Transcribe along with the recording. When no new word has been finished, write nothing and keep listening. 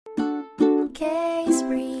case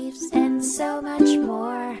briefs, and so much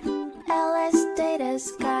more.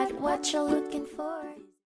 LSData's got what you're looking for.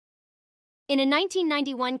 In a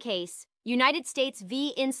 1991 case, United States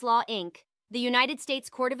v. Inslaw, Inc., the United States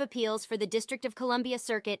Court of Appeals for the District of Columbia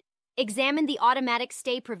Circuit examined the automatic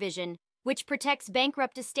stay provision, which protects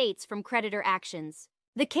bankrupt estates from creditor actions.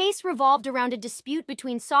 The case revolved around a dispute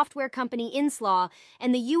between software company Inslaw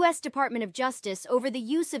and the U.S. Department of Justice over the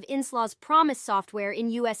use of Inslaw's PROMIS software in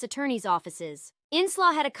U.S. attorneys' offices.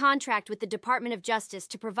 Inslaw had a contract with the Department of Justice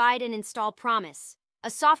to provide and install PROMIS, a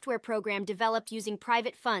software program developed using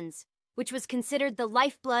private funds, which was considered the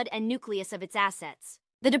lifeblood and nucleus of its assets.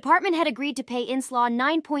 The department had agreed to pay Inslaw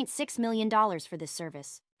 $9.6 million for this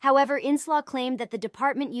service. However, Inslaw claimed that the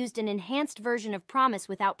department used an enhanced version of PROMIS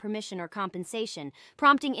without permission or compensation,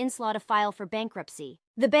 prompting Inslaw to file for bankruptcy.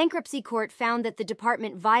 The bankruptcy court found that the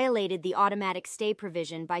department violated the automatic stay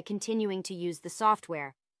provision by continuing to use the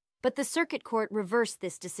software, but the circuit court reversed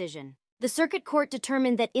this decision. The circuit court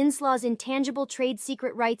determined that Inslaw's intangible trade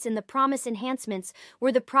secret rights in the PROMIS enhancements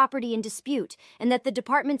were the property in dispute, and that the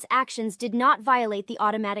department's actions did not violate the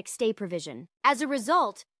automatic stay provision. As a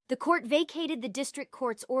result, the court vacated the district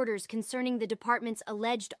court's orders concerning the department's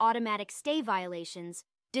alleged automatic stay violations,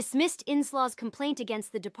 dismissed Inslaw's complaint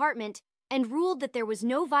against the department, and ruled that there was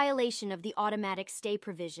no violation of the automatic stay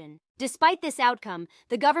provision. Despite this outcome,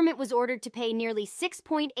 the government was ordered to pay nearly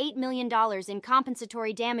 $6.8 million in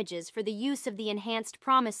compensatory damages for the use of the enhanced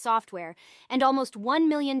PROMIS software and almost $1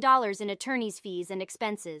 million in attorney's fees and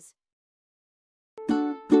expenses.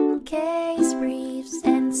 Case briefs,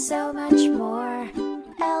 and so much more.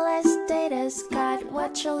 LSData's got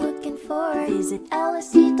what you're looking for. Visit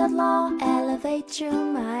lsd.law, elevate your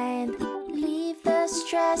mind. Leave the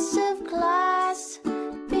stress of class.